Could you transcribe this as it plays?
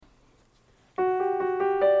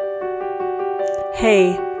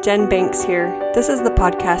Hey, Jen Banks here. This is the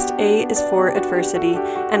podcast A is for Adversity,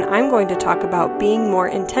 and I'm going to talk about being more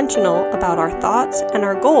intentional about our thoughts and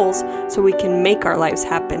our goals so we can make our lives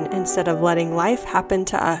happen instead of letting life happen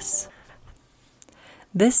to us.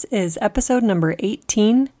 This is episode number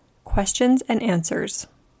 18, Questions and Answers.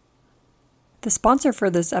 The sponsor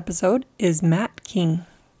for this episode is Matt King.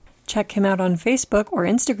 Check him out on Facebook or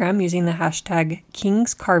Instagram using the hashtag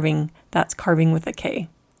King's Carving. That's carving with a K.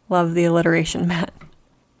 Love the alliteration, Matt.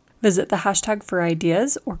 Visit the hashtag for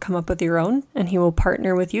ideas or come up with your own, and he will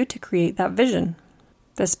partner with you to create that vision.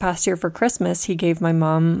 This past year for Christmas, he gave my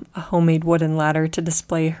mom a homemade wooden ladder to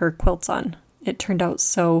display her quilts on. It turned out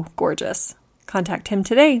so gorgeous. Contact him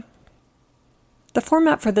today. The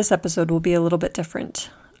format for this episode will be a little bit different.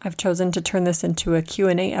 I've chosen to turn this into a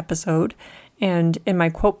Q&A episode, and in my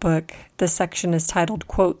quote book, this section is titled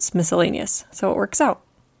Quotes Miscellaneous, so it works out.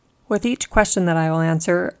 With each question that I will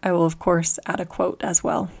answer, I will of course add a quote as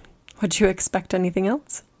well. Would you expect anything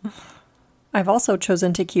else? I've also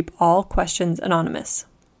chosen to keep all questions anonymous.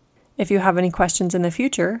 If you have any questions in the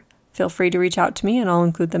future, feel free to reach out to me and I'll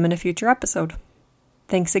include them in a future episode.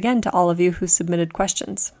 Thanks again to all of you who submitted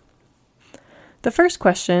questions. The first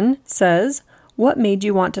question says, what made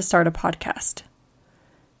you want to start a podcast?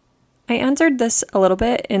 I answered this a little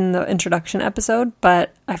bit in the introduction episode,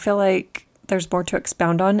 but I feel like there's more to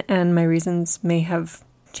expound on, and my reasons may have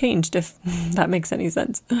changed, if that makes any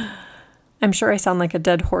sense. I'm sure I sound like a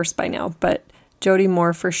dead horse by now, but Jody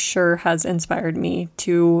Moore for sure has inspired me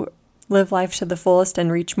to live life to the fullest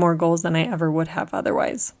and reach more goals than I ever would have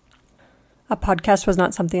otherwise. A podcast was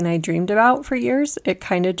not something I dreamed about for years. It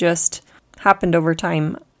kind of just happened over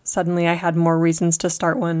time. Suddenly I had more reasons to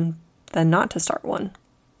start one than not to start one.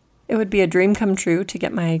 It would be a dream come true to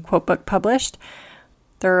get my quote book published.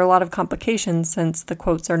 There are a lot of complications since the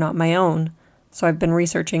quotes are not my own, so I've been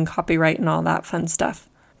researching copyright and all that fun stuff.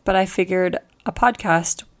 But I figured a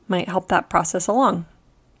podcast might help that process along.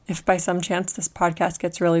 If by some chance this podcast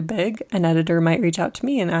gets really big, an editor might reach out to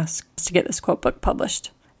me and ask to get this quote book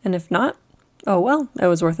published. And if not, oh well, it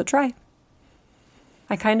was worth a try.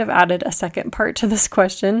 I kind of added a second part to this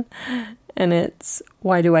question, and it's,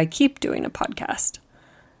 why do I keep doing a podcast?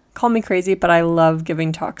 Call me crazy, but I love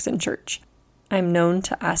giving talks in church. I'm known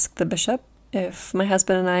to ask the bishop if my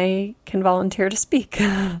husband and I can volunteer to speak.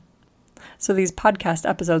 So these podcast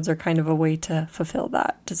episodes are kind of a way to fulfill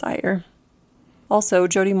that desire. Also,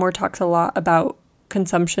 Jody Moore talks a lot about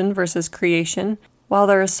consumption versus creation. While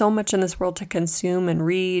there is so much in this world to consume and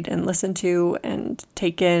read and listen to and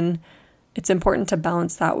take in, it's important to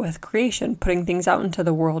balance that with creation, putting things out into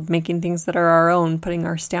the world, making things that are our own, putting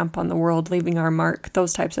our stamp on the world, leaving our mark,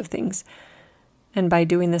 those types of things. And by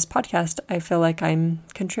doing this podcast, I feel like I'm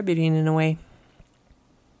contributing in a way.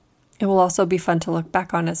 It will also be fun to look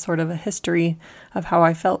back on as sort of a history of how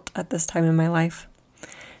I felt at this time in my life.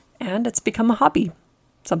 And it's become a hobby,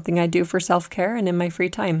 something I do for self-care and in my free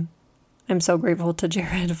time. I'm so grateful to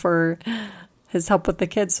Jared for his help with the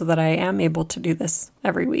kids so that I am able to do this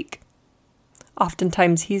every week.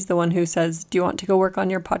 Oftentimes he's the one who says, do you want to go work on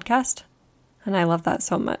your podcast? And I love that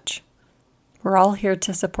so much. We're all here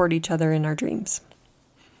to support each other in our dreams.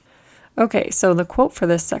 Okay, so the quote for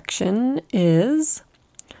this section is,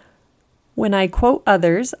 when I quote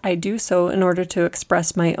others, I do so in order to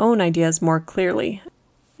express my own ideas more clearly.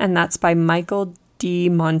 And that's by Michael D.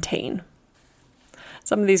 Montaigne.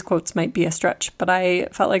 Some of these quotes might be a stretch, but I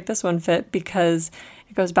felt like this one fit because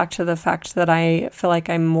it goes back to the fact that I feel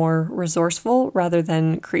like I'm more resourceful rather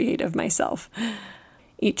than creative myself.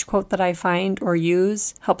 Each quote that I find or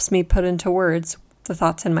use helps me put into words the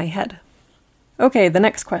thoughts in my head. Okay, the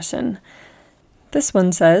next question. This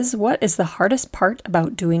one says, what is the hardest part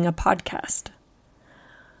about doing a podcast?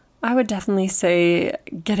 I would definitely say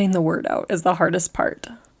getting the word out is the hardest part.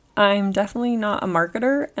 I'm definitely not a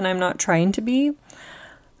marketer and I'm not trying to be,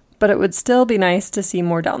 but it would still be nice to see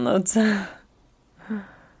more downloads.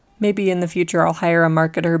 Maybe in the future I'll hire a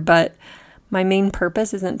marketer, but my main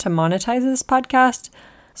purpose isn't to monetize this podcast,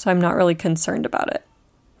 so I'm not really concerned about it.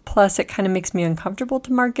 Plus, it kind of makes me uncomfortable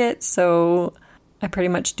to market, so I pretty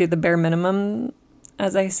much do the bare minimum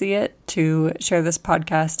as I see it to share this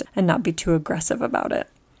podcast and not be too aggressive about it.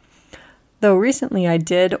 Though recently I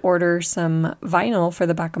did order some vinyl for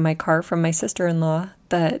the back of my car from my sister-in-law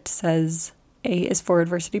that says A is for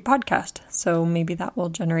Adversity podcast, so maybe that will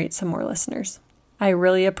generate some more listeners. I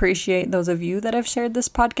really appreciate those of you that have shared this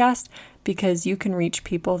podcast because you can reach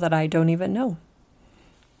people that I don't even know.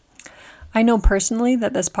 I know personally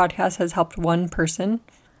that this podcast has helped one person.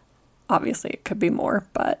 Obviously, it could be more,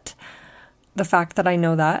 but the fact that I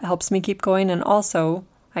know that helps me keep going. And also,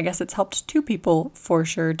 I guess it's helped 2 people for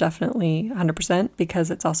sure, definitely 100%, because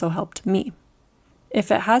it's also helped me. If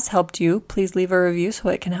it has helped you, please leave a review so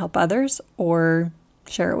it can help others, or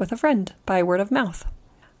share it with a friend by word of mouth.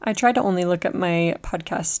 I try to only look at my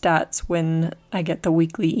podcast stats when I get the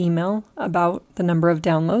weekly email about the number of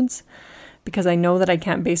downloads, because I know that I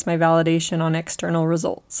can't base my validation on external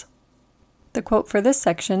results. The quote for this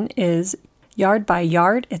section is, "Yard by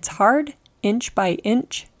yard, it's hard. Inch by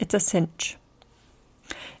inch, it's a cinch."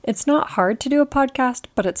 It's not hard to do a podcast,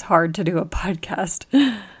 but it's hard to do a podcast.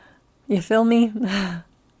 You feel me?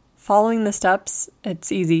 Following the steps,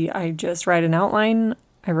 it's easy. I just write an outline,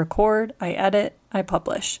 I record, I edit, I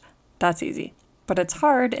publish. That's easy. But it's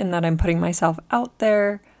hard in that I'm putting myself out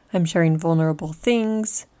there, I'm sharing vulnerable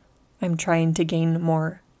things, I'm trying to gain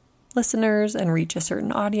more listeners and reach a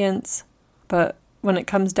certain audience. But when it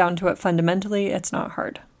comes down to it fundamentally, it's not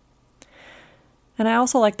hard. And I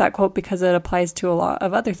also like that quote because it applies to a lot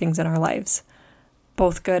of other things in our lives,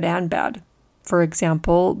 both good and bad. For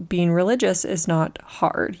example, being religious is not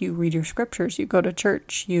hard. You read your scriptures, you go to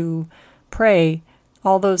church, you pray.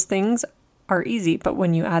 All those things are easy, but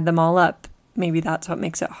when you add them all up, maybe that's what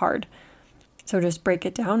makes it hard. So just break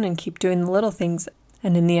it down and keep doing the little things.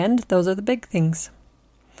 And in the end, those are the big things.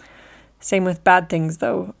 Same with bad things,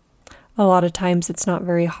 though. A lot of times it's not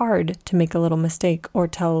very hard to make a little mistake or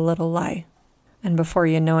tell a little lie. And before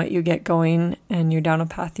you know it, you get going and you're down a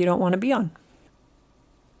path you don't want to be on.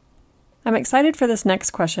 I'm excited for this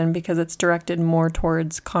next question because it's directed more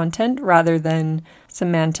towards content rather than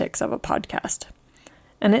semantics of a podcast.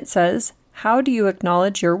 And it says, "How do you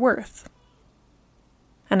acknowledge your worth?"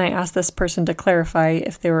 And I asked this person to clarify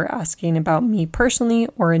if they were asking about me personally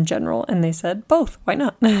or in general, and they said both. Why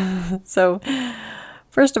not? So,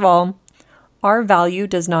 first of all, our value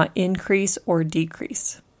does not increase or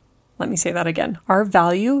decrease. Let me say that again. Our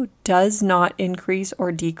value does not increase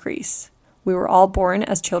or decrease. We were all born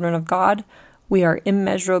as children of God. We are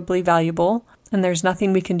immeasurably valuable, and there's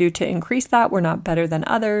nothing we can do to increase that. We're not better than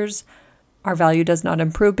others. Our value does not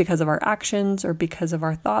improve because of our actions or because of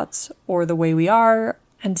our thoughts or the way we are.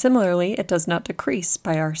 And similarly, it does not decrease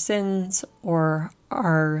by our sins or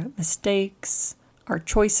our mistakes, our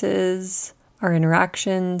choices, our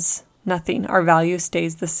interactions, nothing. Our value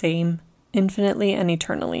stays the same infinitely and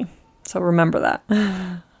eternally. So remember that.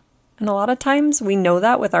 And a lot of times we know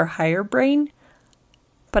that with our higher brain,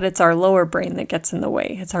 but it's our lower brain that gets in the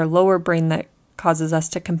way. It's our lower brain that causes us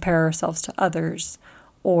to compare ourselves to others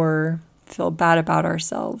or feel bad about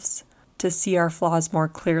ourselves, to see our flaws more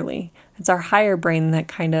clearly. It's our higher brain that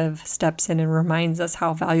kind of steps in and reminds us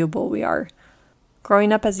how valuable we are.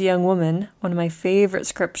 Growing up as a young woman, one of my favorite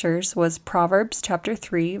scriptures was Proverbs chapter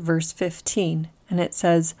 3, verse 15, and it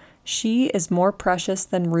says, "She is more precious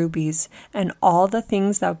than rubies, and all the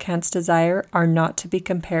things thou canst desire are not to be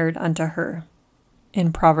compared unto her."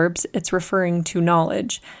 In Proverbs, it's referring to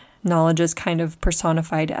knowledge. Knowledge is kind of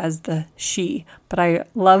personified as the she, but I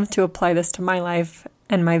love to apply this to my life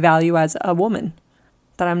and my value as a woman,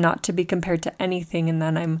 that I'm not to be compared to anything and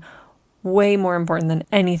that I'm way more important than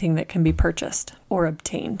anything that can be purchased or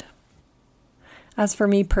obtained. As for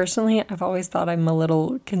me personally, I've always thought I'm a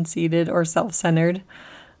little conceited or self-centered.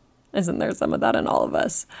 Isn't there some of that in all of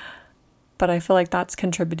us? But I feel like that's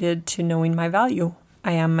contributed to knowing my value.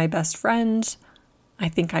 I am my best friend. I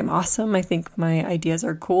think I'm awesome. I think my ideas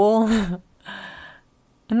are cool.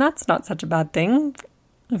 And that's not such a bad thing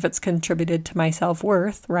if it's contributed to my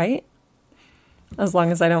self-worth, right? As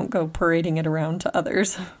long as I don't go parading it around to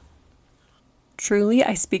others. Truly,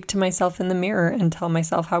 I speak to myself in the mirror and tell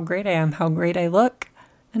myself how great I am, how great I look,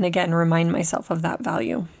 and again, remind myself of that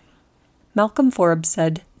value. Malcolm Forbes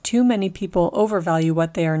said, "Too many people overvalue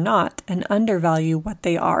what they are not and undervalue what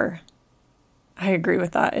they are." I agree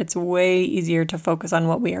with that. It's way easier to focus on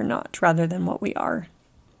what we are not rather than what we are.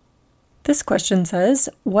 This question says,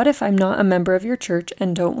 "What if I'm not a member of your church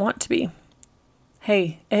and don't want to be?"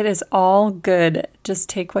 Hey, it is all good. Just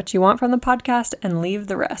take what you want from the podcast and leave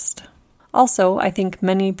the rest. Also, I think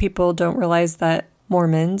many people don't realize that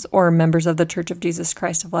Mormons or members of the Church of Jesus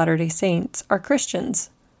Christ of Latter-day Saints are Christians.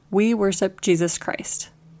 We worship Jesus Christ.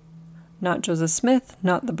 Not Joseph Smith,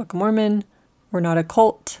 not the Book of Mormon. We're not a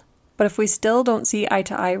cult. But if we still don't see eye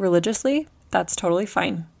to eye religiously, that's totally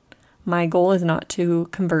fine. My goal is not to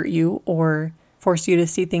convert you or force you to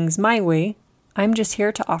see things my way. I'm just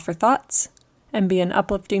here to offer thoughts and be an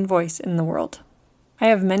uplifting voice in the world. I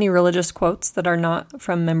have many religious quotes that are not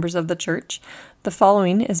from members of the church. The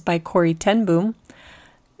following is by Corrie ten Boom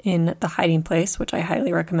in The Hiding Place, which I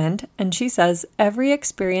highly recommend. And she says, "Every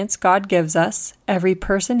experience God gives us, every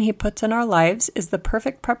person He puts in our lives is the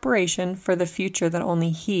perfect preparation for the future that only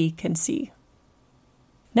He can see."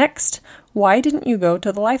 Next, why didn't you go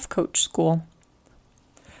to the life coach school?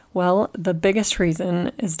 Well, the biggest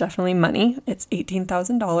reason is definitely money. It's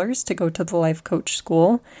 $18,000 to go to the life coach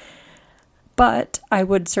school. But I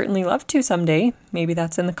would certainly love to someday. Maybe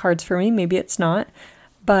that's in the cards for me, maybe it's not.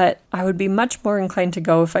 But I would be much more inclined to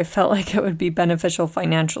go if I felt like it would be beneficial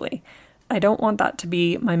financially. I don't want that to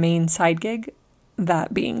be my main side gig,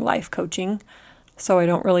 that being life coaching. So I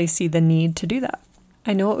don't really see the need to do that.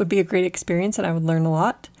 I know it would be a great experience and I would learn a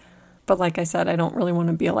lot. But like I said, I don't really want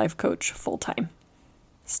to be a life coach full time.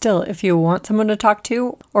 Still, if you want someone to talk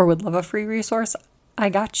to or would love a free resource, I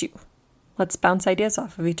got you. Let's bounce ideas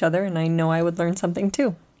off of each other and I know I would learn something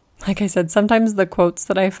too. Like I said, sometimes the quotes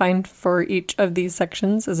that I find for each of these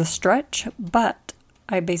sections is a stretch, but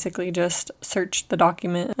I basically just searched the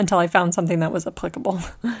document until I found something that was applicable.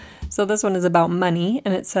 So this one is about money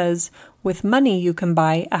and it says, with money you can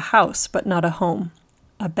buy a house but not a home,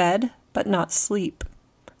 a bed but not sleep,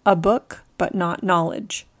 a book but not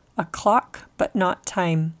knowledge, a clock but not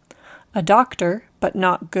time, a doctor but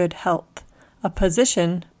not good health, a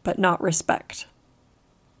position but not respect.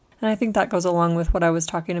 And I think that goes along with what I was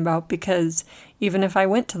talking about, because even if I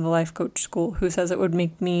went to the life coach school, who says it would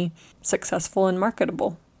make me successful and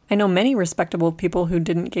marketable? I know many respectable people who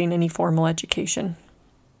didn't gain any formal education.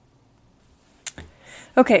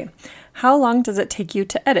 Okay, how long does it take you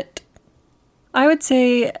to edit? I would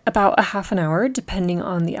say about a half an hour, depending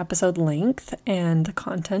on the episode length and the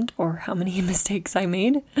content or how many mistakes I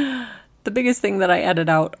made. The biggest thing that I edit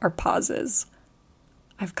out are pauses.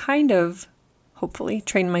 I've kind of, hopefully,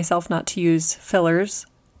 trained myself not to use fillers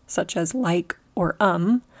such as like or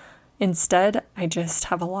Instead, I just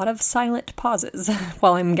have a lot of silent pauses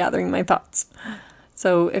while I'm gathering my thoughts.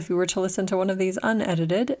 So if you were to listen to one of these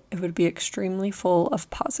unedited, it would be extremely full of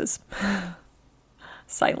pauses.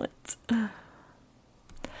 Silence.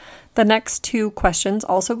 The next two questions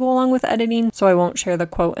also go along with editing, so I won't share the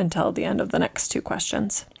quote until the end of the next two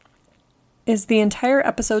questions. Is the entire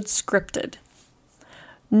episode scripted?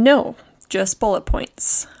 No, just bullet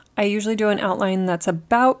points. I usually do an outline that's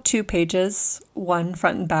about 2 pages, one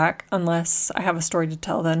front and back, unless I have a story to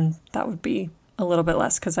tell, then that would be a little bit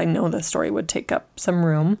less because I know the story would take up some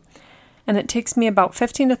room. And it takes me about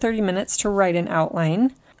 15 to 30 minutes to write an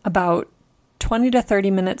outline, about 20 to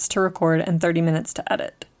 30 minutes to record, and 30 minutes to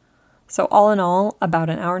edit. So all in all, about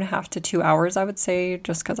an hour and a half to 2 hours, I would say,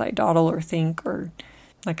 just because I dawdle or think or,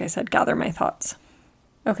 like I said, gather my thoughts.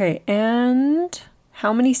 Okay, and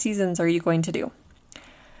how many seasons are you going to do?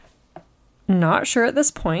 Not sure at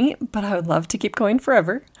this point, but I would love to keep going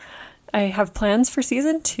forever. I have plans for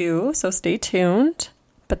season 2, so stay tuned,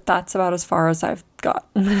 but that's about as far as I've got.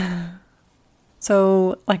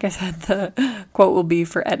 So, like I said, the quote will be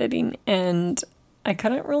for editing, and I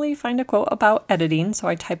couldn't really find a quote about editing, so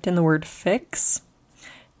I typed in the word fix,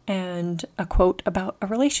 and a quote about a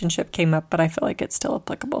relationship came up, but I feel like it's still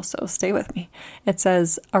applicable, so stay with me. It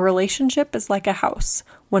says, a relationship is like a house.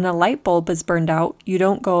 When a light bulb is burned out, you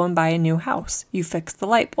don't go and buy a new house. You fix the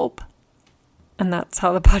light bulb. And that's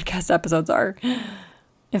how the podcast episodes are.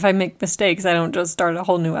 If I make mistakes, I don't just start a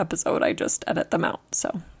whole new episode, I just edit them out.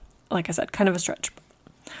 So, like I said, kind of a stretch.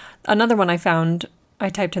 Another one I found, I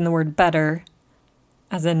typed in the word better,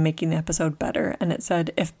 as in making the episode better, and it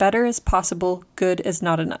said, if better is possible, good is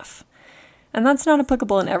not enough. And that's not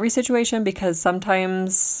applicable in every situation because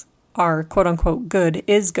sometimes our quote-unquote good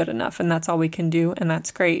is good enough, and that's all we can do, and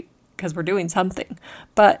that's great because we're doing something.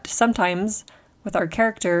 But sometimes with our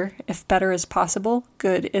character, if better is possible,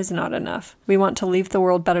 good is not enough. We want to leave the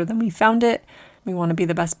world better than we found it. We want to be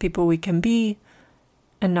the best people we can be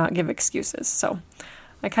and not give excuses. So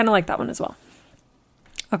I kind of like that one as well.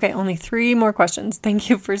 Okay, only 3 more questions. Thank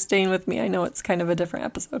you for staying with me. I know it's kind of a different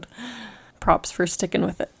episode. Props for sticking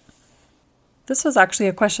with it. This was actually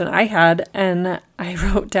a question I had, and I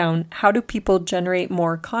wrote down, how do people generate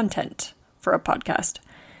more content for a podcast?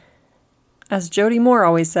 As Jody Moore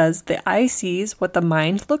always says, the eye sees what the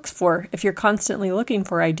mind looks for. If you're constantly looking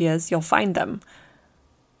for ideas, you'll find them.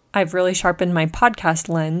 I've really sharpened my podcast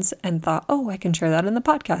lens and thought, I can share that in the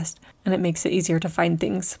podcast. And it makes it easier to find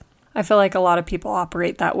things. I feel like a lot of people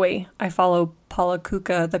operate that way. I follow Paula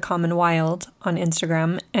Kuka, The Common Wild, on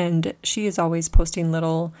Instagram, and she is always posting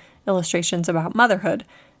little illustrations about motherhood.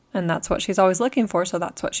 And that's what she's always looking for, so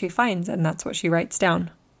that's what she finds, and that's what she writes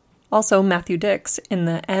down. Also, Matthew Dix, in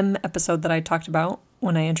the M episode that I talked about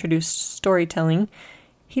when I introduced storytelling,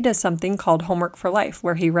 he does something called Homework for Life,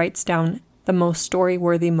 where he writes down the most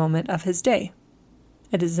story-worthy moment of his day.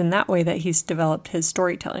 It is in that way that he's developed his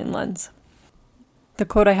storytelling lens. The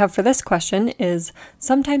quote I have for this question is,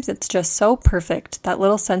 "Sometimes it's just so perfect, that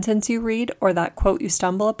little sentence you read or that quote you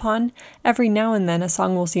stumble upon, every now and then a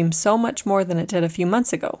song will seem so much more than it did a few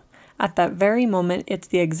months ago. At that very moment, it's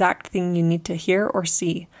the exact thing you need to hear or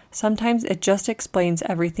see. Sometimes it just explains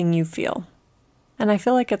everything you feel." And I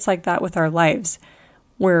feel like it's like that with our lives.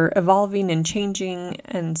 We're evolving and changing,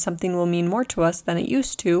 and something will mean more to us than it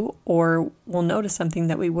used to, or we'll notice something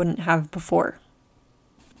that we wouldn't have before.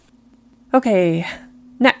 Okay,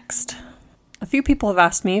 next. A few people have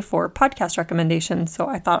asked me for podcast recommendations, so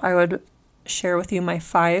I thought I would share with you my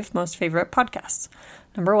 5 most favorite podcasts.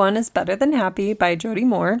 Number 1 is Better Than Happy by Jody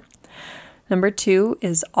Moore. Number 2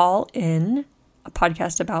 is All In, a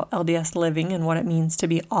podcast about LDS living and what it means to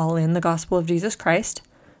be all in the gospel of Jesus Christ.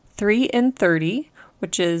 3 in 30,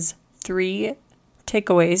 which is 3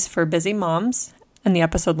 takeaways for busy moms, and the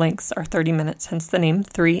episode lengths are 30 minutes, hence the name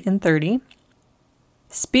 3 in 30.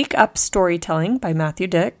 Speak Up Storytelling by Matthew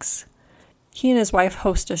Dix. He and his wife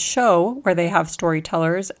host a show where they have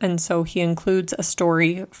storytellers, and so he includes a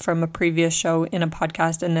story from a previous show in a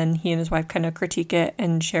podcast, and then he and his wife kind of critique it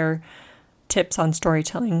and share tips on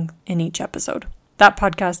storytelling in each episode. That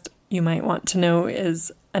podcast, you might want to know,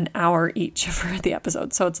 is an hour each for the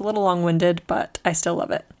episode, so it's a little long-winded, but I still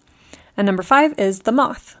love it. And number 5 is The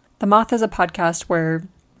Moth. The Moth is a podcast where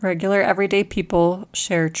regular everyday people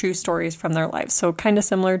share true stories from their lives, so kind of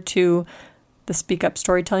similar to the Speak Up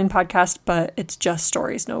Storytelling podcast, but it's just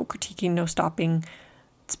stories, no critiquing, no stopping.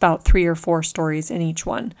 It's about 3 or 4 stories in each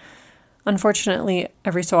one. Unfortunately,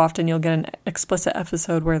 every so often you'll get an explicit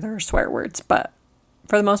episode where there are swear words, but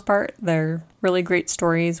for the most part, they're really great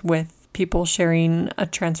stories with people sharing a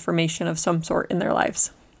transformation of some sort in their lives.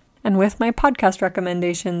 And with my podcast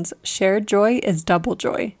recommendations, shared joy is double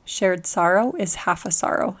joy. Shared sorrow is half a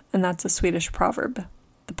sorrow, and that's a Swedish proverb.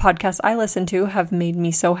 The podcasts I listen to have made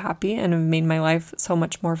me so happy and have made my life so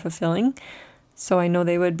much more fulfilling, so I know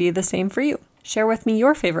they would be the same for you. Share with me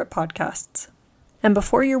your favorite podcasts. And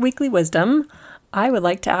before your weekly wisdom, I would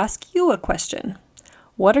like to ask you a question.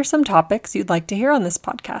 What are some topics you'd like to hear on this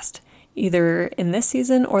podcast, either in this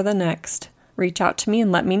season or the next? Reach out to me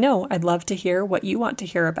and let me know. I'd love to hear what you want to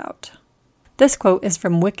hear about. This quote is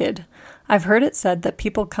from Wicked. "I've heard it said that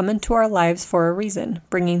people come into our lives for a reason,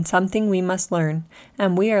 bringing something we must learn,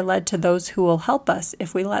 and we are led to those who will help us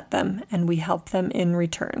if we let them, and we help them in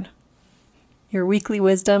return." Your weekly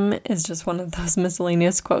wisdom is just one of those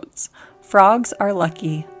miscellaneous quotes. Frogs are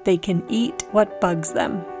lucky. They can eat what bugs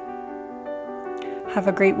them. Have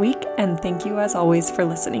a great week, and thank you as always for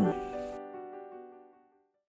listening.